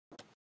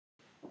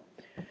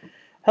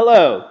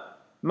Hello,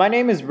 my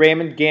name is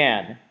Raymond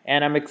Gann,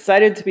 and I'm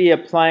excited to be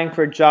applying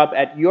for a job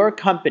at your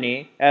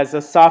company as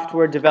a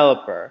software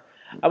developer.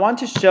 I want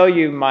to show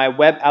you my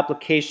web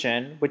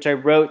application, which I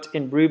wrote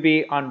in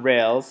Ruby on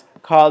Rails,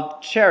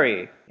 called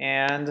Cherry.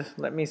 And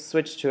let me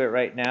switch to it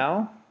right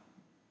now.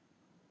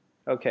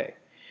 Okay,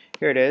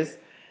 here it is.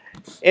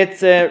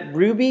 It's a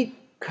Ruby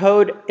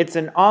code, it's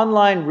an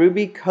online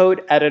Ruby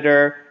code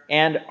editor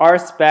and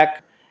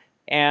RSpec,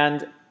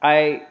 and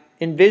I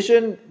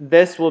envision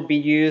this will be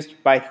used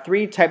by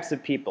three types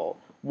of people.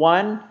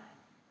 One,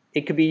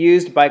 it could be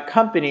used by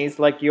companies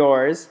like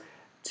yours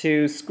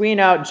to screen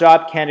out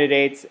job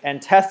candidates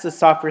and test the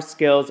software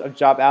skills of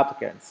job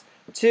applicants.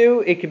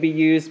 Two, it could be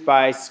used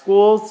by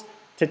schools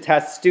to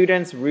test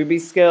students' Ruby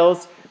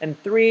skills. And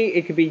three,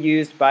 it could be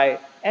used by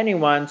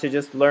anyone to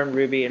just learn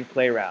Ruby and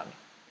play around.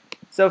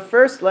 So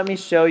first, let me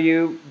show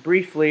you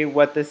briefly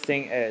what this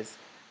thing is.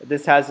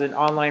 This has an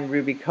online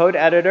Ruby code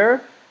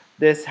editor.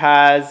 My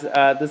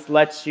app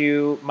lets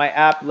you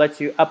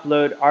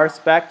upload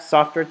RSpec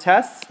software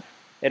tests.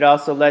 It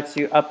also lets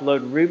you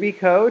upload Ruby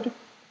code,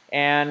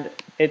 and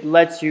it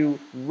lets you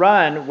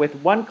run with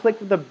one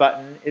click of the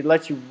button. It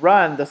lets you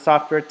run the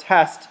software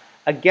test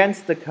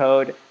against the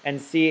code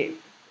and see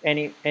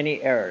any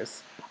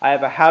errors. I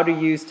have a How to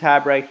Use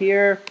tab right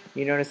here.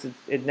 You notice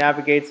it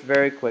navigates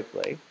very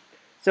quickly.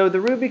 So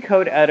the Ruby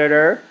code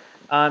editor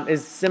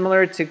is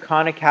similar to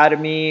Khan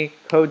Academy,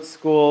 Code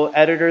School,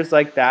 editors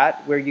like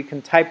that, where you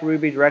can type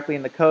Ruby directly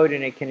in the code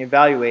and it can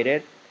evaluate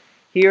it.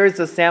 Here's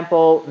a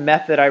sample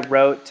method I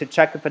wrote to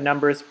check if a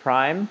number is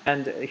prime.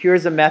 And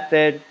here's a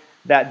method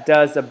that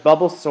does a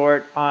bubble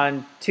sort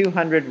on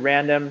 200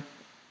 random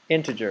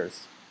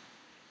integers.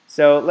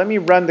 So let me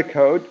run the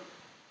code.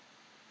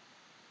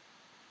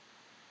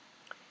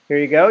 Here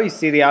you go. You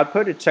see the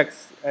output. It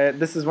checks.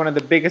 This is one of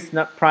the biggest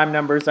prime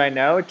numbers I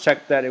know. It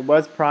checked that it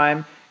was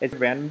prime. It's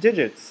random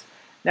digits.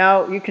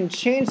 Now you can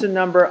change the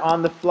number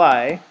on the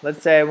fly.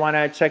 Let's say I want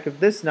to check if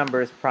this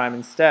number is prime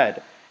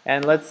instead.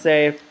 And let's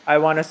say if I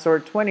want to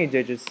sort 20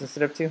 digits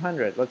instead of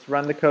 200. Let's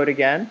run the code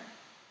again.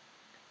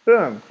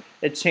 Boom.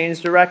 It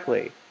changed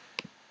directly.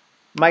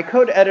 My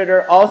code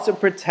editor also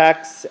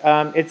protects,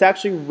 it's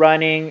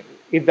actually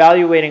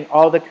evaluating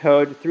all the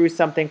code through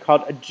something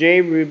called a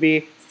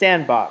JRuby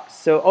sandbox.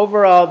 So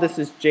overall, this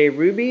is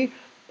JRuby.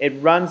 It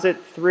runs it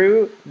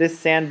through this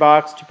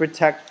sandbox to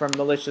protect from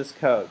malicious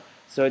code.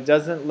 So it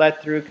doesn't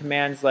let through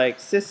commands like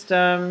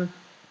system,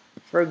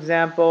 for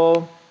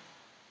example.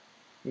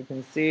 You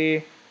can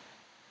see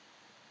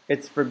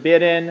it's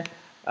forbidden.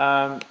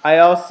 I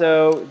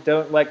also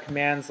don't let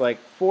commands like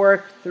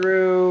fork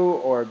through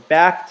or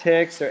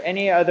backticks or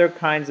any other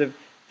kinds of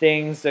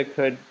things that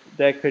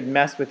could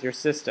mess with your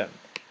system.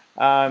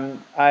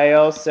 I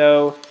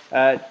also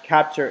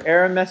capture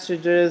error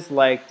messages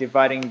like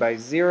dividing by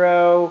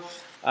 0,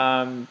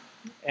 and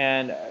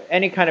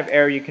any kind of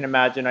error you can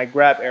imagine. I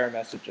grab error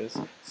messages.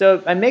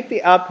 So I make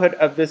the output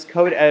of this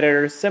code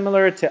editor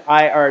similar to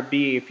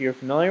IRB, if you're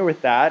familiar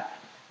with that.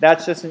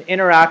 That's just an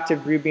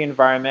interactive Ruby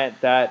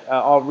environment that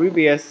all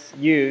Rubyists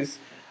use.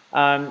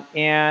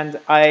 And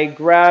I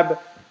grab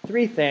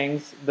three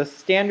things: the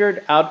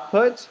standard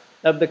output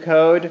of the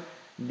code,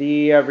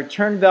 the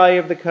return value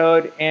of the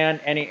code, and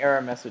any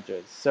error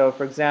messages. So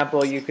for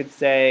example, you could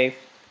say,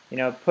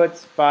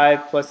 puts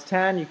 5 plus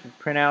 10, you can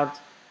print out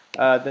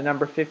the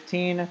number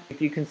 15.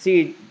 If you can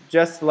see,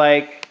 just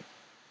like,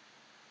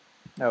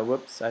 oh,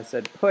 whoops, I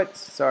said puts,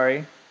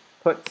 sorry,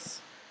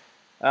 puts.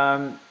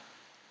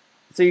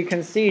 So you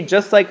can see,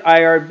 just like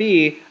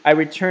IRB, I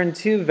return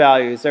two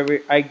values.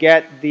 I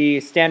get the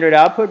standard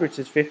output, which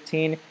is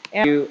 15,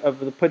 and of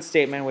the put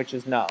statement, which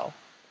is null.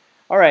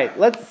 All right,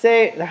 let's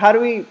say, how do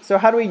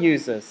we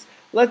use this?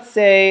 Let's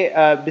say,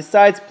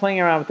 besides playing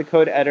around with the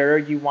code editor,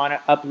 you want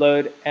to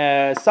upload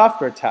a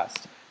software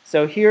test.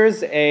 So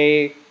here's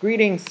a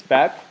greeting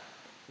spec.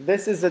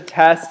 This is a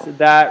test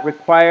that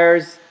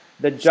requires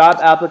the job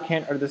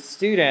applicant or the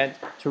student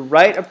to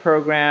write a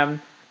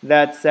program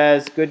that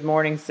says, "Good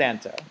morning,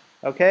 Santa."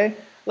 Okay?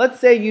 Let's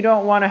say you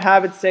don't want to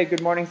have it say,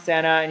 "Good morning,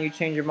 Santa," and you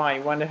change your mind.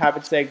 You want to have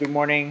it say, "Good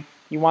morning."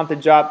 You want the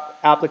job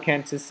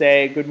applicant to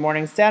say, "Good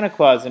morning, Santa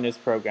Claus" in his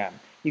program.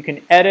 You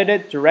can edit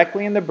it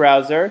directly in the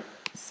browser,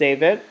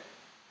 save it.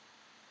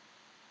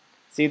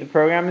 See, the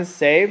program is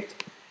saved.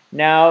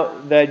 Now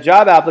the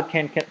job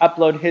applicant can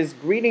upload his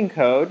greeting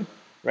code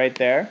right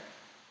there.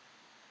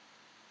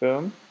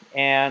 Boom.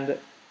 And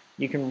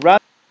you can run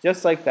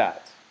just like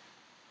that.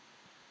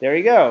 There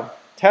you go.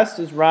 Test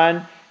is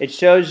run. It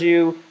shows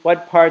you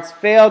what parts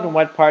failed and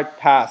what part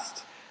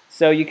passed.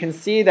 So you can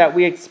see that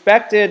we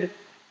expected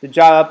the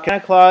job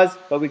applicant clause,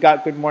 but we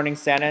got "Good morning,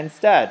 Santa"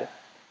 instead.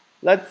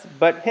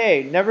 But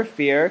hey, never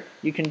fear.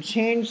 You can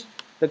change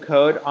the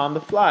code on the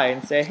fly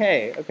and say,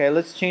 hey, okay,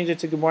 let's change it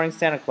to "Good morning,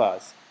 Santa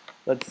Claus."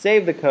 Let's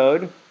save the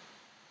code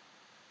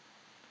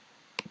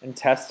and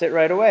test it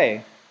right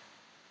away.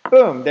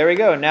 Boom, there we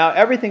go. Now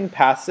everything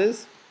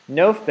passes,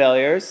 no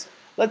failures.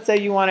 Let's say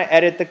you want to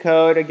edit the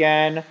code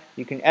again.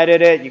 You can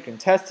edit it, you can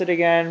test it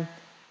again.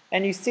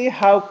 And you see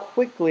how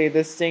quickly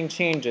this thing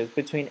changes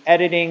between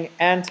editing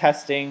and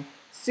testing,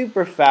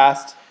 super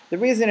fast. The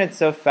reason it's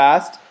so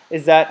fast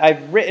is that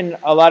I've written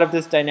a lot of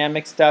this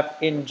dynamic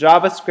stuff in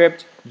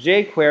JavaScript,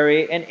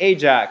 jQuery, and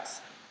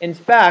AJAX. In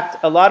fact,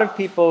 a lot of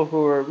people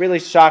who were really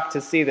shocked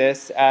to see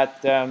this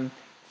at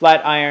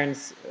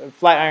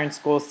Flatiron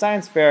School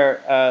Science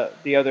Fair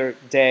the other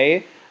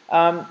day,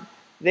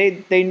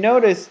 they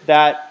noticed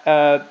that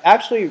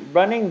actually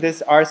running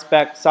this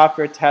RSpec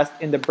software test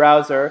in the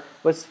browser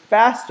was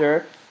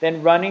faster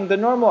than running the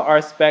normal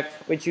RSpec,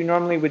 which you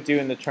normally would do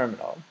in the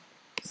terminal.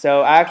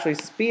 So I actually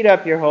speed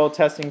up your whole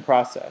testing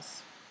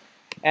process.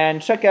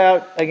 And check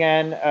out,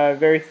 again,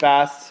 very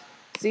fast.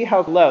 See how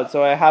it loads.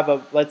 So I have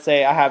let's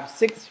say I have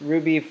 6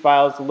 Ruby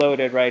files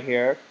loaded right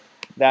here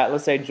that,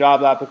 let's say,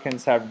 job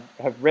applicants have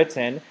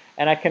written,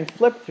 and I can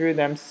flip through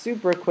them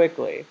super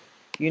quickly.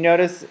 You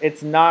notice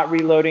it's not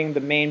reloading the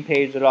main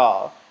page at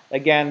all.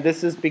 Again,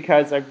 this is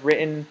because I've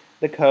written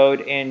the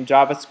code in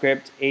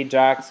JavaScript,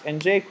 AJAX,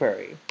 and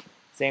jQuery.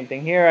 Same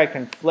thing here. I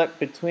can flip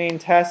between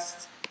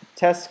tests,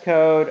 test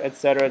code,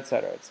 etc.,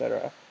 etc.,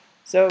 etc.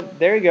 So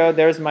there you go.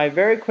 There's my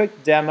very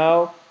quick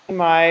demo.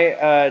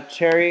 My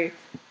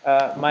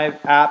my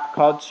app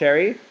called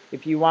Cherry.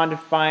 If you want to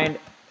find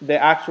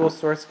the actual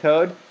source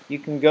code, you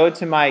can go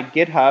to my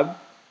GitHub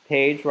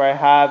page where I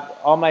have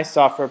all my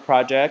software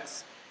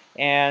projects.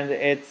 And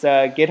it's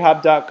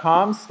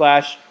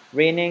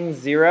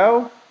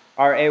github.com/raining0,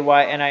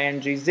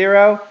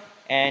 RAYNING0,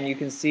 and you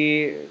can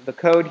see the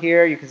code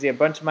here. You can see a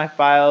bunch of my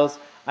files.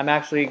 I'm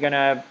actually going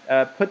to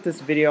put this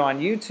video on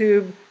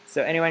YouTube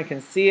so anyone can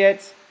see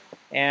it.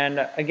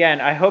 And again,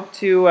 I hope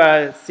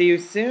to see you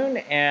soon,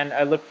 and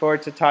I look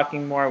forward to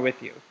talking more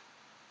with you.